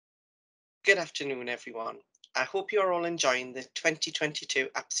Good afternoon, everyone. I hope you're all enjoying the 2022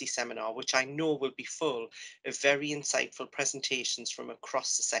 APSE Seminar, which I know will be full of very insightful presentations from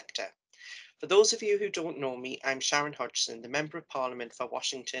across the sector. For those of you who don't know me, I'm Sharon Hodgson, the Member of Parliament for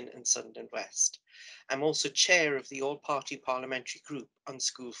Washington and Sunderland West. I'm also chair of the All-Party Parliamentary Group on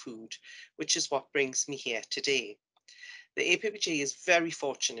School Food, which is what brings me here today. The APPG is very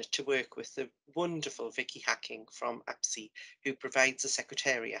fortunate to work with the wonderful Vicky Hacking from APSE, who provides the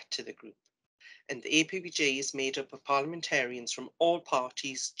secretariat to the group, and the APBJ is made up of parliamentarians from all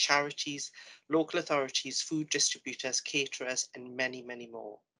parties, charities, local authorities, food distributors, caterers, and many, many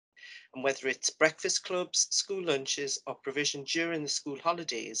more. And whether it's breakfast clubs, school lunches, or provision during the school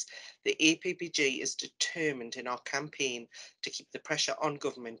holidays, the APBJ is determined in our campaign to keep the pressure on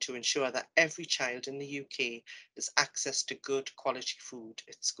government to ensure that every child in the UK has access to good quality food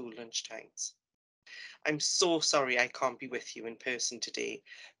at school lunchtimes. I'm so sorry I can't be with you in person today,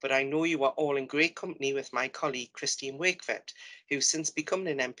 but I know you are all in great company with my colleague Christine Wakeford, who since becoming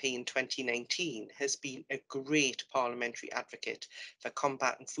an MP in 2019 has been a great parliamentary advocate for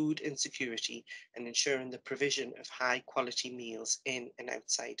combating food insecurity and ensuring the provision of high quality meals in and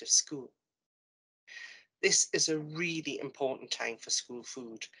outside of school. This is a really important time for school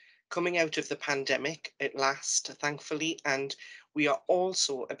food. Coming out of the pandemic at last, thankfully, and we are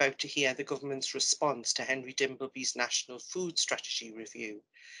also about to hear the government's response to Henry Dimbleby's National Food Strategy Review,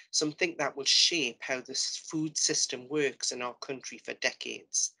 something that will shape how the food system works in our country for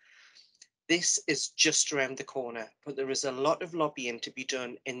decades. This is just around the corner, but there is a lot of lobbying to be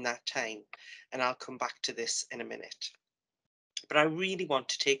done in that time, and I'll come back to this in a minute. But I really want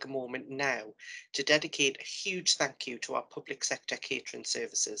to take a moment now to dedicate a huge thank you to our public sector catering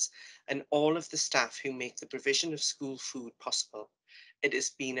services and all of the staff who make the provision of school food possible. It has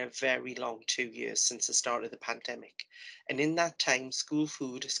been a very long 2 years since the start of the pandemic, and in that time, school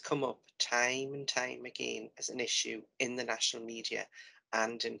food has come up time and time again as an issue in the national media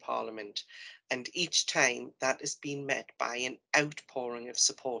and in Parliament. And each time that has been met by an outpouring of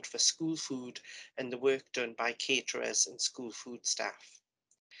support for school food and the work done by caterers and school food staff.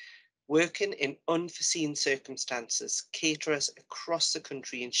 Working in unforeseen circumstances, caterers across the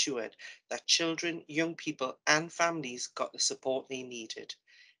country ensured that children, young people, and families got the support they needed.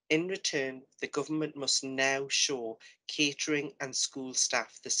 In return, the government must now show catering and school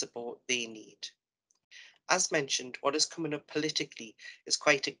staff the support they need. As mentioned, what is coming up politically is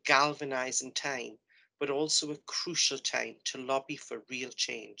quite a galvanising time, but also a crucial time to lobby for real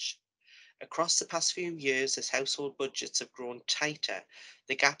change. Across the past few years, as household budgets have grown tighter,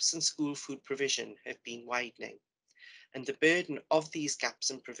 the gaps in school food provision have been widening. And the burden of these gaps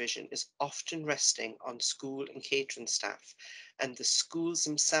in provision is often resting on school and catering staff and the schools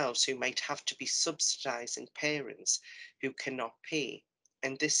themselves, who might have to be subsidising parents who cannot pay.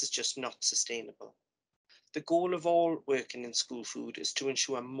 And this is just not sustainable. The goal of all working in school food is to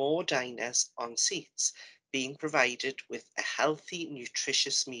ensure more diners on seats being provided with a healthy,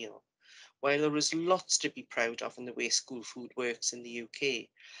 nutritious meal. While there is lots to be proud of in the way school food works in the UK,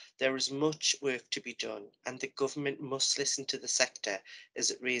 there is much work to be done, and the government must listen to the sector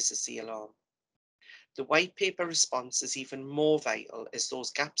as it raises the alarm. The white paper response is even more vital as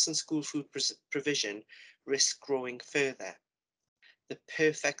those gaps in school food provision risk growing further. The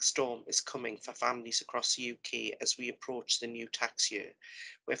perfect storm is coming for families across the UK as we approach the new tax year,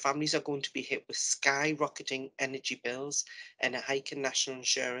 where families are going to be hit with skyrocketing energy bills and a hike in national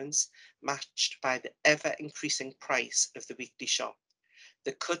insurance, matched by the ever increasing price of the weekly shop,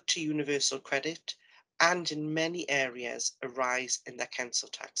 the cut to universal credit, and in many areas, a rise in their council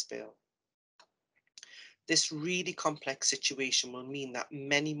tax bill. This really complex situation will mean that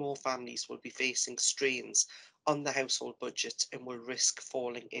many more families will be facing strains on the household budgets and will risk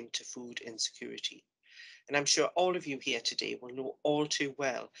falling into food insecurity. And I'm sure all of you here today will know all too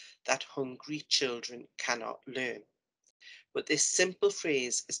well that hungry children cannot learn. But this simple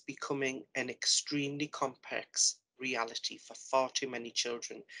phrase is becoming an extremely complex reality for far too many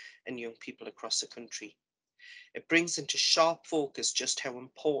children and young people across the country. It brings into sharp focus just how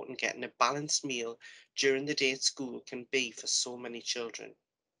important getting a balanced meal during the day at school can be for so many children.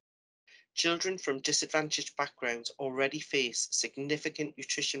 Children from disadvantaged backgrounds already face significant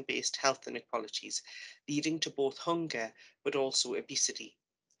nutrition based health inequalities, leading to both hunger but also obesity.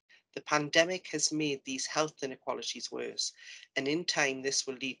 The pandemic has made these health inequalities worse, and in time, this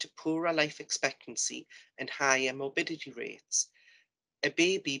will lead to poorer life expectancy and higher morbidity rates. A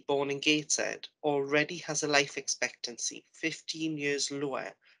baby born in Gateshead already has a life expectancy 15 years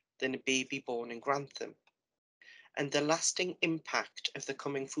lower than a baby born in Grantham, and the lasting impact of the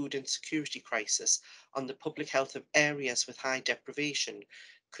coming food insecurity crisis on the public health of areas with high deprivation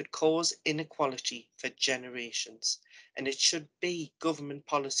could cause inequality for generations, and it should be government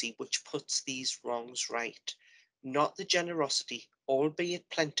policy which puts these wrongs right, not the generosity, albeit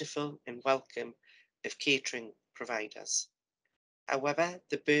plentiful and welcome, of catering providers. However,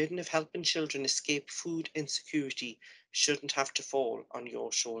 the burden of helping children escape food insecurity shouldn't have to fall on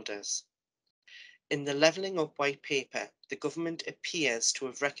your shoulders. In the Levelling Up White Paper, the government appears to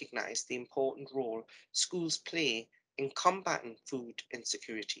have recognised the important role schools play in combating food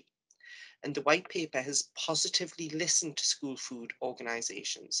insecurity, and the White Paper has positively listened to school food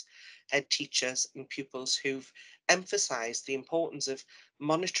organisations, head teachers, and pupils who've emphasised the importance of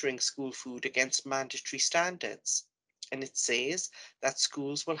monitoring school food against mandatory standards. And it says that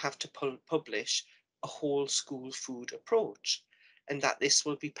schools will have to publish a whole school food approach, and that this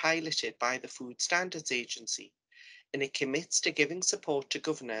will be piloted by the Food Standards Agency. And it commits to giving support to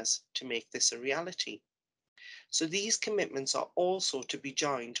governors to make this a reality. So these commitments are also to be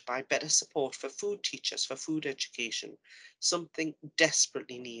joined by better support for food teachers for food education, something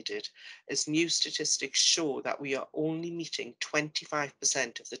desperately needed, as new statistics show that we are only meeting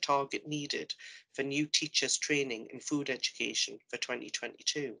 25% of the target needed for new teachers training in food education for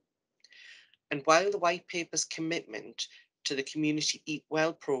 2022. And while the White Paper's commitment to the Community Eat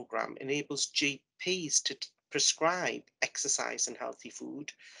Well programme enables GPs to prescribe exercise and healthy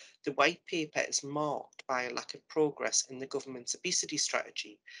food, the White Paper is marked by a lack of progress in the government's obesity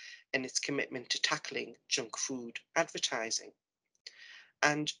strategy and its commitment to tackling junk food advertising.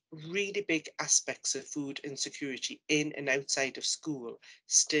 And really big aspects of food insecurity in and outside of school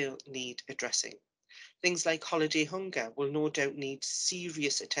still need addressing. Things like holiday hunger will no doubt need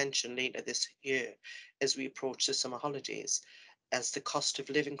serious attention later this year as we approach the summer holidays, as the cost of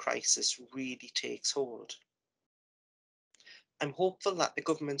living crisis really takes hold. I'm hopeful that the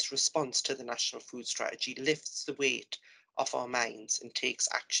government's response to the National Food Strategy lifts the weight off our minds and takes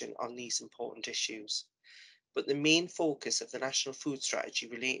action on these important issues. But the main focus of the National Food Strategy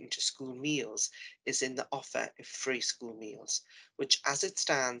relating to school meals is in the offer of free school meals, which as it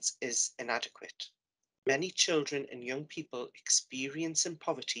stands is inadequate. Many children and young people experiencing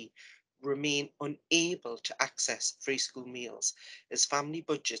poverty remain unable to access free school meals as family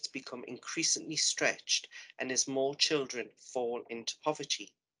budgets become increasingly stretched and as more children fall into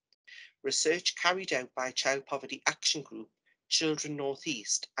poverty. Research carried out by Child Poverty Action Group, Children North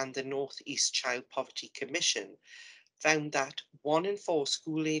East, and the North East Child Poverty Commission found that 1 in 4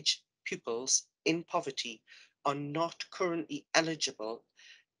 school age pupils in poverty are not currently eligible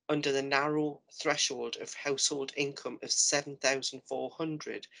under the narrow threshold of household income of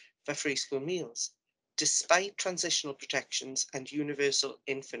 7,400 for free school meals, despite transitional protections and universal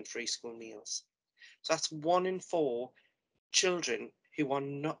infant free school meals. So that's 1 in 4 children who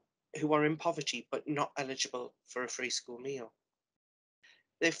are in poverty but not eligible for a free school meal.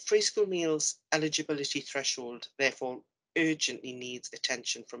 The free school meals eligibility threshold therefore urgently needs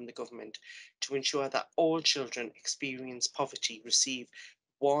attention from the government to ensure that all children experience poverty receive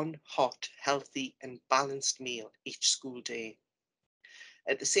one hot, healthy and balanced meal each school day.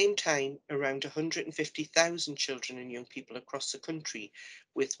 At the same time, around 150,000 children and young people across the country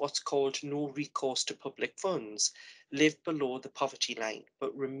with what's called no recourse to public funds live below the poverty line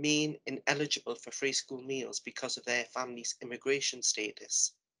but remain ineligible for free school meals because of their family's immigration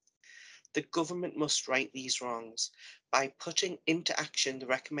status. The government must right these wrongs by putting into action the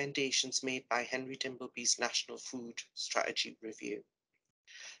recommendations made by Henry Dimbleby's National Food Strategy Review.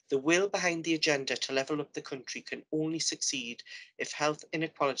 The will behind the agenda to level up the country can only succeed if health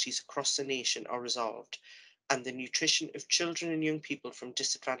inequalities across the nation are resolved and the nutrition of children and young people from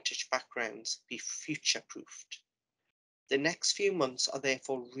disadvantaged backgrounds be future-proofed. The next few months are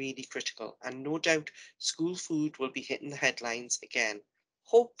therefore really critical, and no doubt school food will be hitting the headlines again.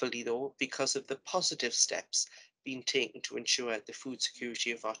 Hopefully, though, because of the positive steps being taken to ensure the food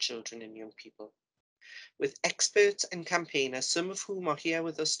security of our children and young people. With experts and campaigners, some of whom are here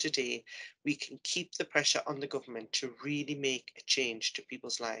with us today, we can keep the pressure on the government to really make a change to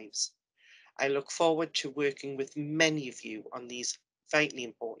people's lives. I look forward to working with many of you on these vitally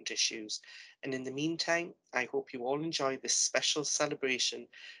important issues. And in the meantime, I hope you all enjoy this special celebration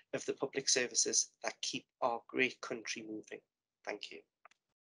of the public services that keep our great country moving. Thank you.